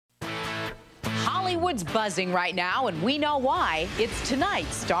Hollywood's buzzing right now, and we know why. It's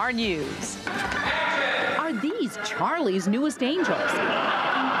tonight's Star News. Are these Charlie's newest angels?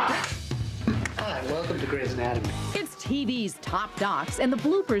 Hi, welcome to Grey's Anatomy. It's TV's top docs and the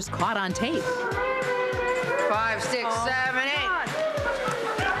bloopers caught on tape. 5, 6, 7, 8.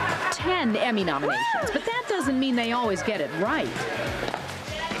 10 Emmy nominations, but that doesn't mean they always get it right.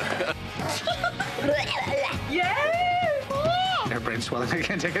 Their brain swelling, I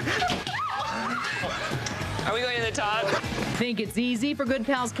can't take it. Are we going to the top? Think it's easy for good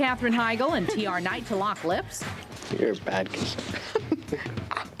pals Katherine Heigl and TR Knight to lock lips? You're a bad kid.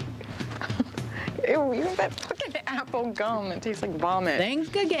 Ew, you have that fucking apple gum that tastes like vomit.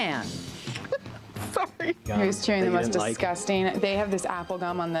 Think again. Sorry. He was chewing the most disgusting. They have this apple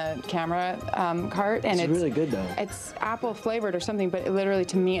gum on the camera cart, and it's really good though. It's apple flavored or something, but it literally,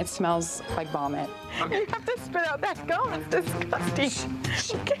 to me, it smells like vomit. You have to spit out that gum. It's disgusting.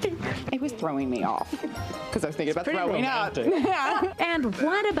 Okay. It was throwing me off because I was thinking about throwing up. Yeah. And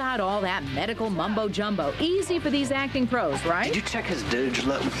what about all that medical mumbo jumbo? Easy for these acting pros, right? Did you check his digit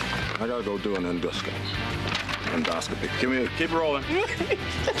levels? I gotta go do an endoscopy. Keep rolling.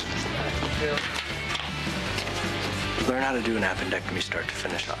 Learn how to do an appendectomy start to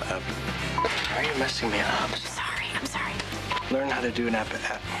finish up. Why are you messing me up? I'm sorry. Learn how to do an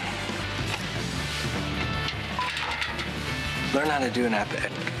Learn how to do an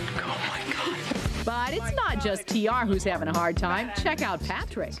Oh my God. But it's not just TR who's having a hard time. Check out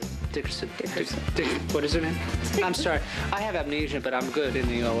Patrick. Dickerson. What is her name? I'm sorry. I have amnesia, but I'm good in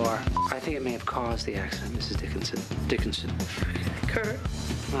the OR. I think it may have caused the accident, Mrs. Dickinson. Kurt?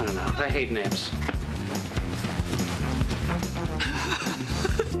 I don't know. I hate names.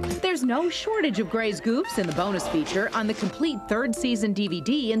 There's no shortage of Grey's goofs in the bonus feature on the complete third season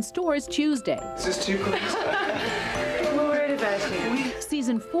DVD in stores Tuesday. Is this too close? We'll worry about you.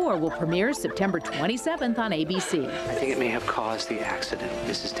 Season 4 will premiere September 27th on ABC. I think it may have caused the accident,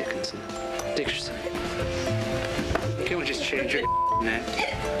 Mrs. Dickerson. Can't we just change your name?